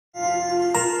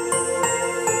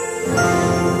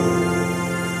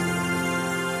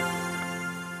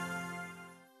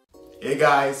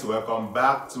guys, welcome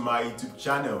back to my YouTube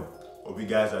channel. Hope you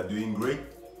guys are doing great.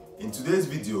 In today's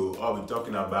video, I'll be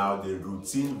talking about the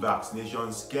routine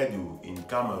vaccination schedule in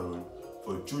Cameroon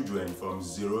for children from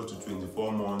 0 to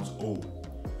 24 months old.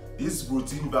 This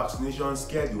routine vaccination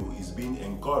schedule is being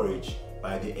encouraged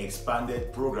by the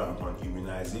expanded program on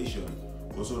immunization,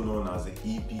 also known as the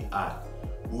EPI,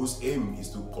 whose aim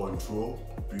is to control,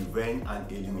 prevent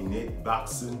and eliminate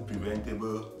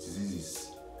vaccine-preventable diseases.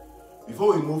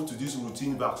 Before we move to this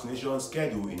routine vaccination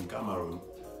schedule in Cameroon,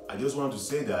 I just want to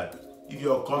say that if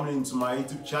you're coming into my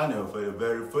YouTube channel for the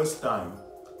very first time,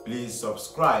 please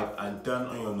subscribe and turn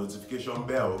on your notification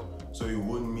bell so you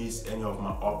won't miss any of my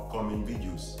upcoming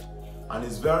videos. And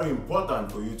it's very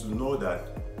important for you to know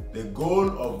that the goal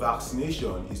of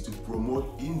vaccination is to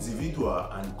promote individual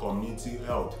and community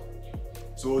health.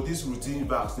 So this routine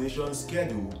vaccination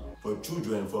schedule for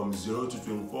children from 0 to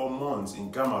 24 months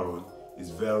in Cameroon is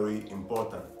very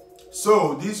important.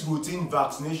 So this routine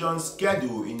vaccination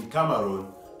schedule in Cameroon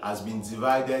has been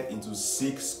divided into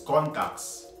 6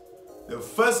 contacts. The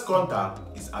first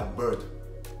contact is at birth.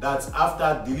 That's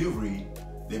after delivery,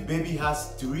 the baby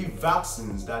has 3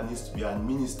 vaccines that needs to be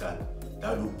administered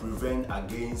that will prevent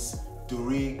against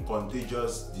 3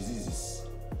 contagious diseases.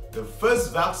 The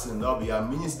first vaccine that will be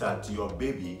administered to your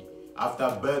baby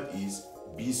after birth is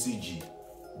BCG.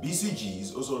 BCG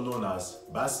is also known as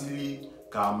Bacilli,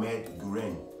 Calmette,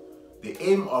 Guerin. The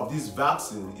aim of this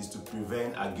vaccine is to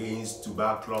prevent against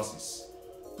tuberculosis.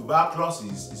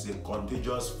 Tuberculosis is a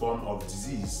contagious form of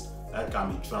disease that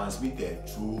can be transmitted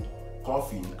through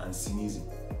coughing and sneezing.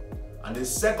 And the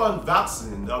second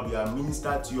vaccine that will be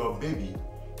administered to your baby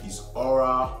is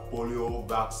oral polio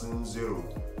vaccine 0.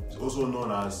 It's also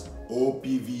known as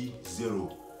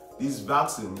OPVO. This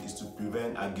vaccine is to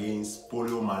prevent against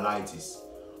poliomyelitis.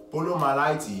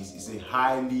 Poliomyelitis is a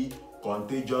highly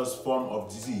contagious form of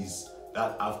disease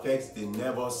that affects the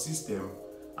nervous system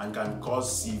and can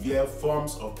cause severe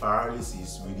forms of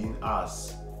paralysis within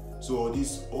hours. So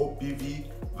this OPV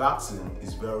vaccine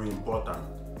is very important.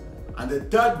 And the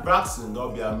third vaccine that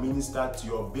will be administered to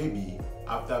your baby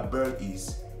after birth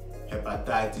is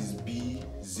Hepatitis B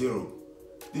 0.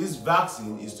 This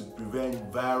vaccine is to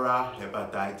prevent viral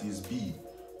hepatitis B.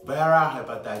 Viral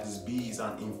hepatitis B is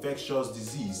an infectious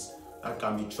disease that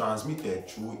can be transmitted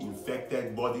through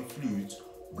infected body fluids,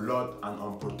 blood, and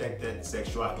unprotected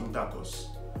sexual intercourse.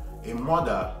 A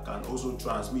mother can also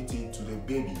transmit it to the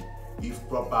baby if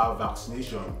proper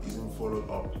vaccination isn't followed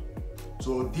up.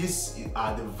 So these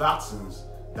are the vaccines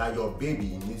that your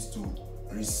baby needs to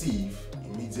receive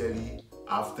immediately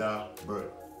after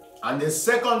birth. And the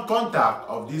second contact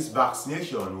of this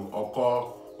vaccination will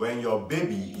occur when your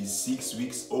baby is 6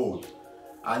 weeks old.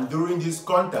 And during this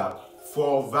contact,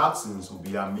 4 vaccines will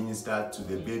be administered to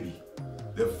the baby.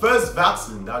 The first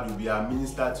vaccine that will be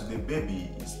administered to the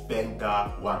baby is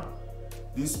Penta 1.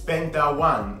 This Penta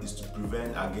 1 is to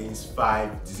prevent against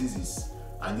 5 diseases.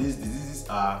 And these diseases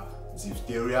are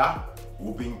diphtheria,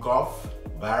 whooping cough,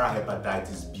 viral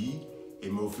hepatitis B,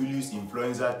 Haemophilus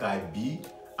influenza type B,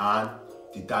 and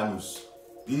tetanus.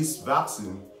 This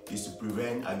vaccine is to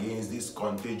prevent against these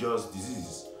contagious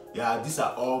diseases. These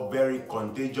are all very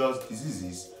contagious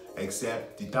diseases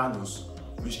except tetanus,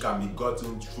 which can be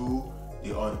gotten through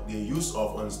the use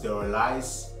of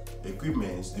unsterilized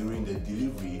equipment during the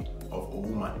delivery of a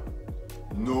woman.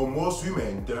 Most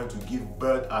women turn to give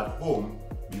birth at home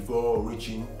before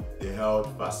reaching the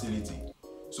health facility.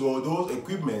 So those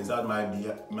equipments that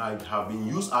might have been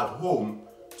used at home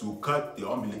to cut the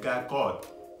umbilical cord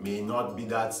may not be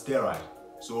that sterile.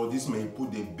 So this may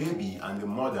put the baby and the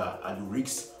mother at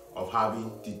risk of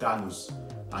having tetanus.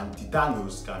 And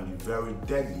tetanus can be very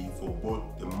deadly for both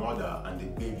the mother and the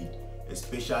baby,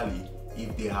 especially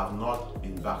if they have not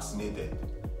been vaccinated.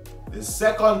 The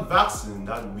second vaccine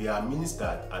that will be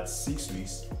administered at 6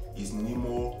 weeks is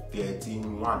Pneumo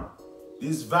 13-1.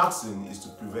 This vaccine is to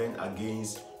prevent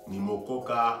against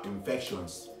pneumococcal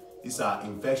infections. These are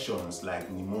infections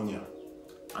like pneumonia.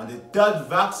 And the third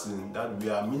vaccine that will be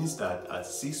administered at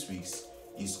 6 weeks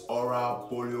is oral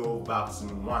polio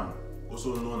vaccine 1,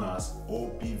 also known as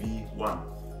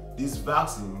OPV1. This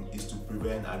vaccine is to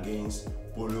prevent against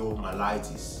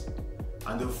poliomyelitis.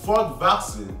 And the fourth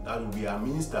vaccine that will be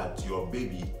administered to your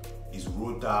baby is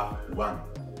Rota 1.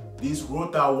 This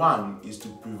Rota 1 is to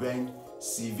prevent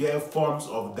severe forms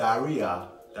of diarrhea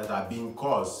that are being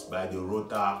caused by the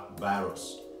Rota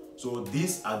virus. So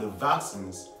these are the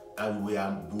vaccines that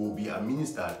will be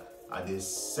administered at the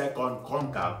second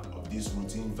contact of this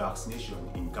routine vaccination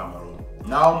in Cameroon.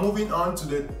 Now moving on to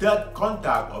the third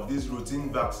contact of this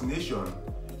routine vaccination,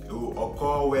 it will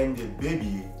occur when the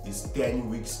baby is 10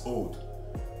 weeks old.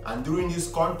 And during this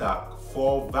contact,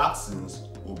 4 vaccines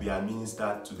will be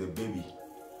administered to the baby.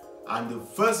 And the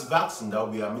first vaccine that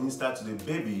will be administered to the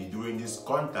baby during this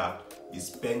contact is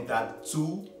Penta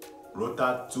 2,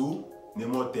 Rota 2,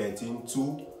 Pneumo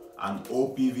 13-2, and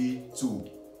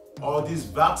OPVO. All these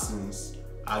vaccines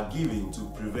are given to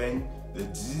prevent the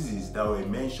diseases that were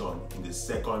mentioned in the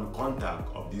second contact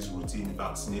of this routine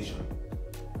vaccination.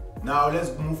 Now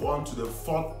let's move on to the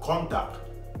 4th contact.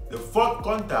 The 4th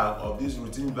contact of this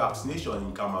routine vaccination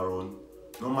in Cameroon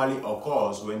normally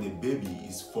occurs when the baby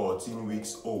is 14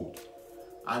 weeks old.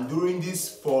 And during this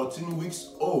 14 weeks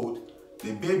old,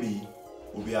 the baby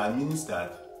will be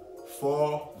administered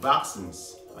 4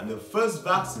 vaccines. And the first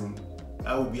vaccine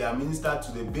that will be administered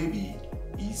to the baby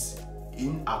is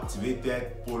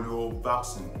Inactivated Polio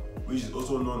vaccine, which is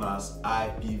also known as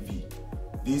IPV.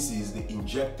 This is the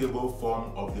injectable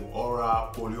form of the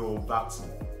oral polio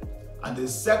vaccine. And the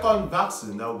second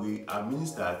vaccine that will be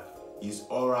administered is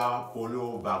oral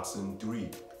polio vaccine 3.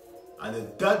 And the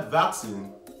third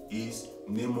vaccine is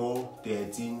Pneumo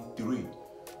 13-3.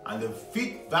 And the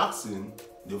 4th vaccine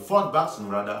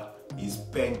is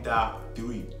Penta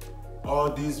 3. All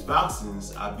these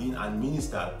vaccines are being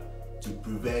administered to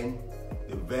prevent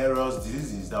the various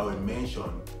diseases that were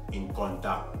mentioned in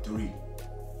contact 3.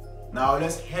 Now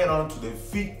let's head on to the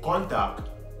 5th contact,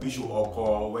 which will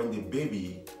occur when the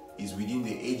baby is within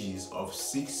the ages of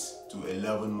 6 to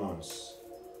 11 months.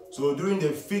 So during the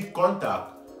 5th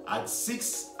contact, at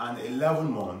 6 and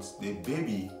 11 months, the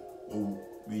baby will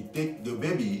take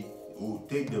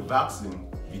the vaccine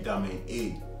vitamin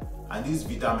A. And this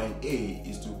vitamin A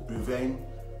is to prevent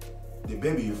the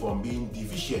baby from being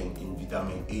deficient in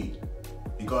vitamin A,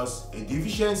 because a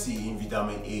deficiency in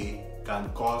vitamin A can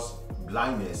cause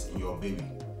blindness in your baby.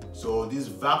 So this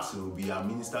vaccine will be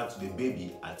administered to the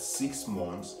baby at 6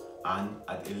 months and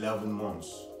at 11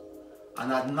 months.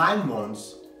 And at 9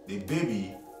 months, the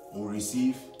baby will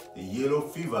receive the yellow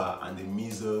fever and the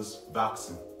measles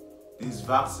vaccine. These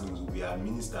vaccines will be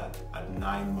administered at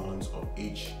 9 months of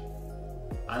age.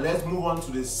 And let's move on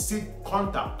to the 6th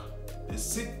contact. The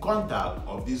 6th contact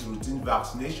of this routine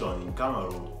vaccination in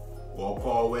Cameroon will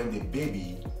occur when the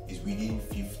baby is within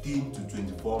 15 to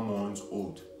 24 months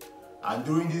old. And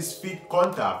during this 5th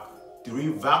contact, 3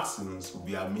 vaccines will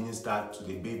be administered to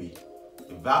the baby.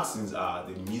 The vaccines are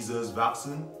the measles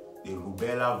vaccine, the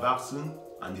rubella vaccine,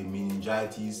 and the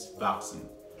meningitis vaccine.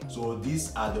 So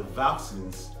these are the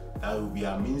vaccines that will be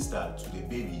administered to the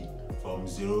baby from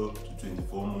 0 to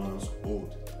 24 months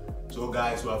old. So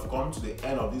guys, we have come to the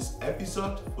end of this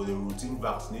episode for the routine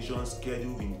vaccination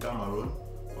schedule in Cameroon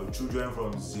for children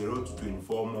from 0 to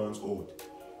 24 months old.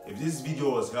 If this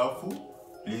video was helpful,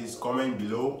 please comment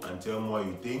below and tell me what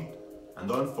you think. And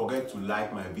don't forget to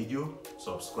like my video,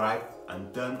 subscribe,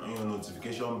 and turn on your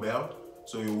notification bell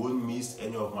so you won't miss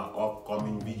any of my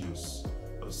upcoming videos.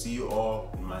 I'll see you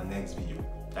all in my next video.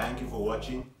 Thank you for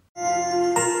watching.